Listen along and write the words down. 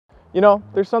You know,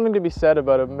 there's something to be said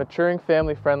about a maturing,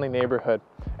 family-friendly neighborhood,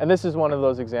 and this is one of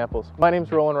those examples. My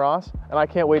name's Roland Ross, and I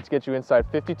can't wait to get you inside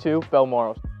 52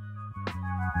 Balmoral.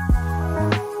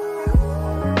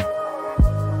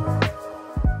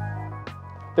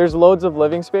 There's loads of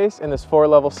living space in this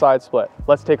 4-level side split.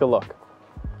 Let's take a look.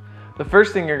 The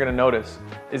first thing you're going to notice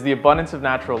is the abundance of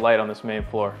natural light on this main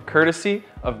floor, courtesy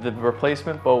of the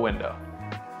replacement bow window.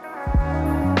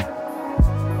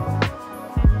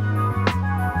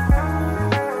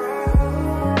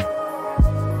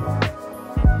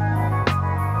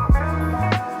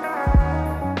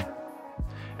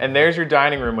 And there's your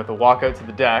dining room with a walkout to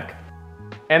the deck,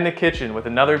 and the kitchen with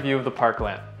another view of the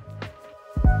parkland.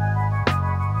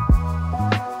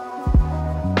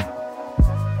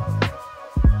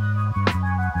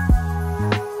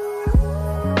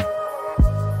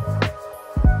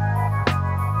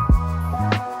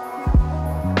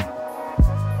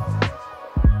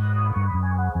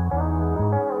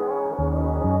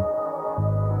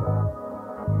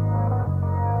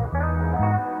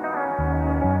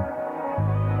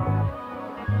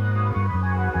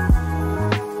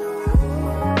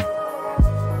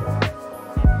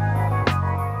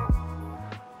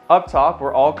 Up top,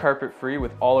 we're all carpet free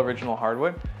with all original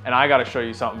hardwood, and I gotta show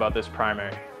you something about this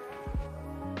primary.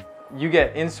 You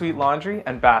get in-suite laundry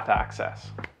and bath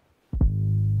access.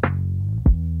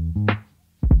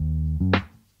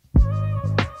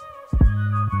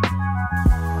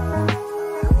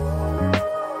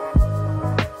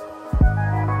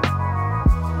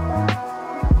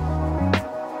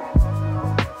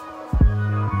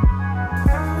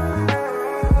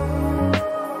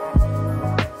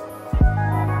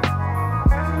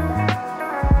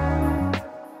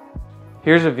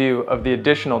 Here's a view of the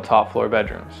additional top floor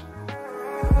bedrooms.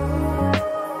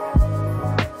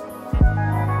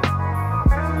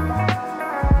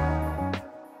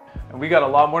 And we got a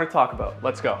lot more to talk about.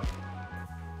 Let's go.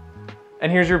 And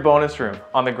here's your bonus room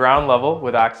on the ground level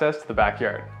with access to the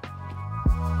backyard.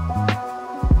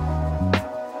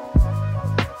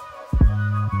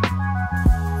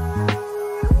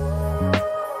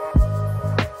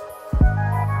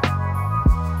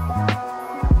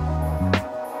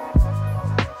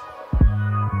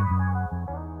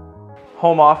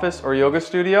 Home office or yoga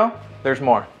studio, there's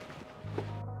more.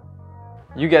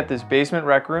 You get this basement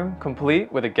rec room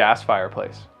complete with a gas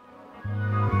fireplace.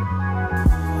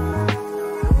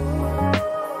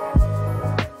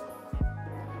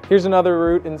 Here's another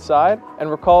route inside,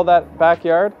 and recall that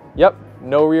backyard? Yep,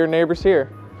 no rear neighbors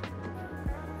here.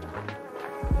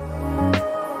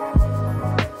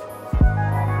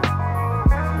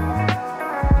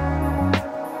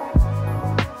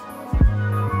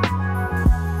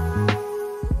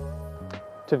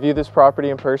 To view this property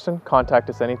in person, contact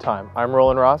us anytime. I'm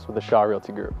Roland Ross with the Shaw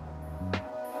Realty Group.